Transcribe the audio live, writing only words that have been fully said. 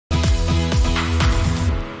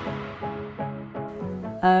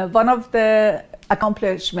One of the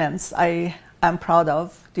accomplishments I am proud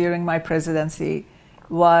of during my presidency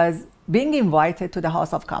was being invited to the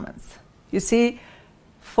House of Commons. You see,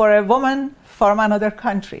 for a woman from another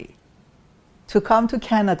country to come to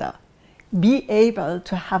Canada, be able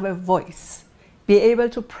to have a voice, be able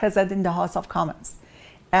to present in the House of Commons,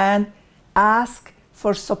 and ask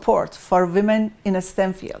for support for women in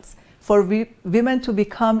STEM fields, for women to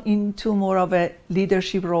become into more of a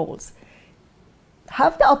leadership roles.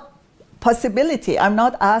 Have the possibility, I'm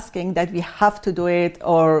not asking that we have to do it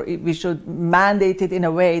or we should mandate it in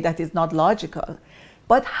a way that is not logical,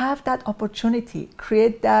 but have that opportunity,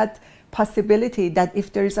 create that possibility that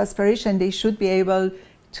if there is aspiration, they should be able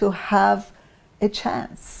to have a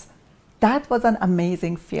chance. That was an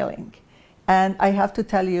amazing feeling. And I have to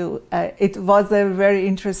tell you, it was a very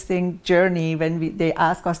interesting journey when they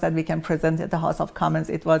asked us that we can present at the House of Commons.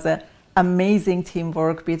 It was an amazing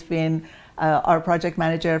teamwork between our project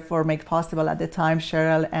manager for Make Possible at the time,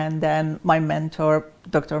 Cheryl, and then my mentor,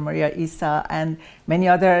 Dr. Maria Issa, and many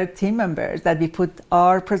other team members, that we put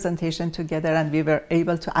our presentation together and we were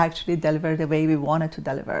able to actually deliver the way we wanted to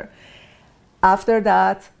deliver. After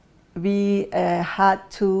that, we had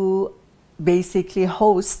to basically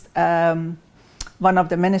host one of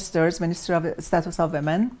the Minister of Status of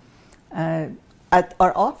Women, at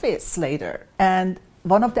our office later. And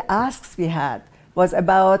one of the asks we had was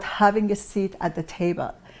about having a seat at the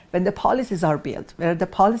table when the policies are built, where the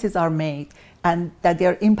policies are made, and that they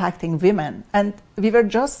are impacting women. And we were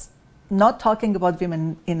just not talking about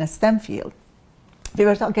women in a STEM field. We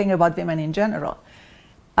were talking about women in general.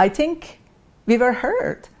 I think we were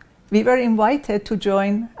heard. We were invited to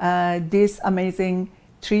join this amazing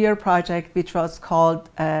 3-year project, which was called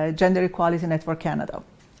Gender Equality Network Canada.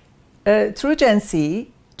 Through GENC,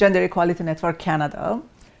 Gender Equality Network Canada,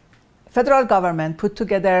 federal government put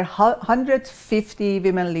together 150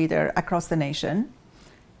 women leaders across the nation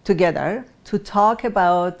together to talk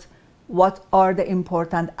about what are the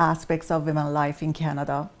important aspects of women's life in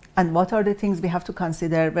Canada and what are the things we have to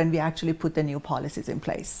consider when we actually put the new policies in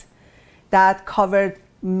place. That covered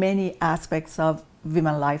many aspects of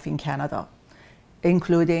women's life in Canada,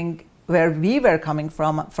 including where we were coming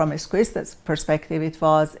from a SCWIST perspective. It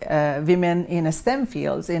was women in STEM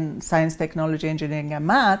fields, in science, technology, engineering, and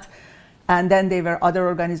math. And then there were other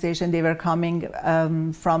organizations, they were coming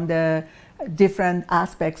from the different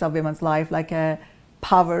aspects of women's life, like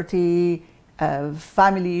poverty,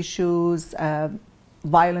 family issues,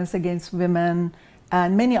 violence against women,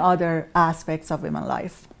 and many other aspects of women's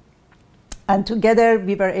life. And together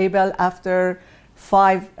we were able, after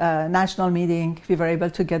 5 national meetings, we were able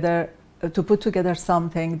to put together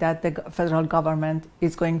something that the federal government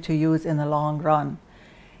is going to use in the long run.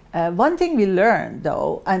 One thing we learned,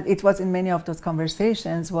 though, and it was in many of those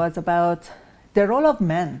conversations, was about the role of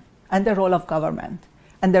men and the role of government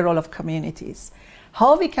and the role of communities.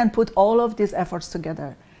 How we can put all of these efforts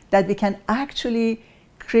together, that we can actually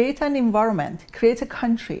create an environment, create a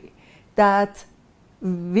country that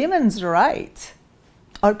women's rights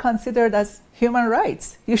are considered as human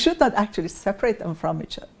rights. You should not actually separate them from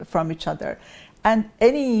each other. And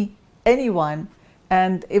anyone,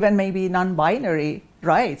 and even maybe non-binary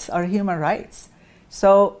rights, are human rights.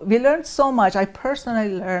 So we learned so much. I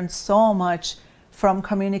personally learned so much from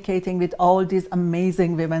communicating with all these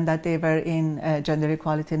amazing women that they were in Gender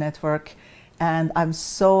Equality Network. And I'm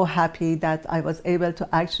so happy that I was able to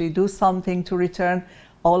actually do something to return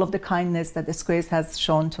all of the kindness that the SCWIST has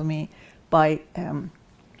shown to me by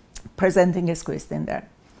presenting a SCWIST in there.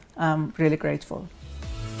 I'm really grateful.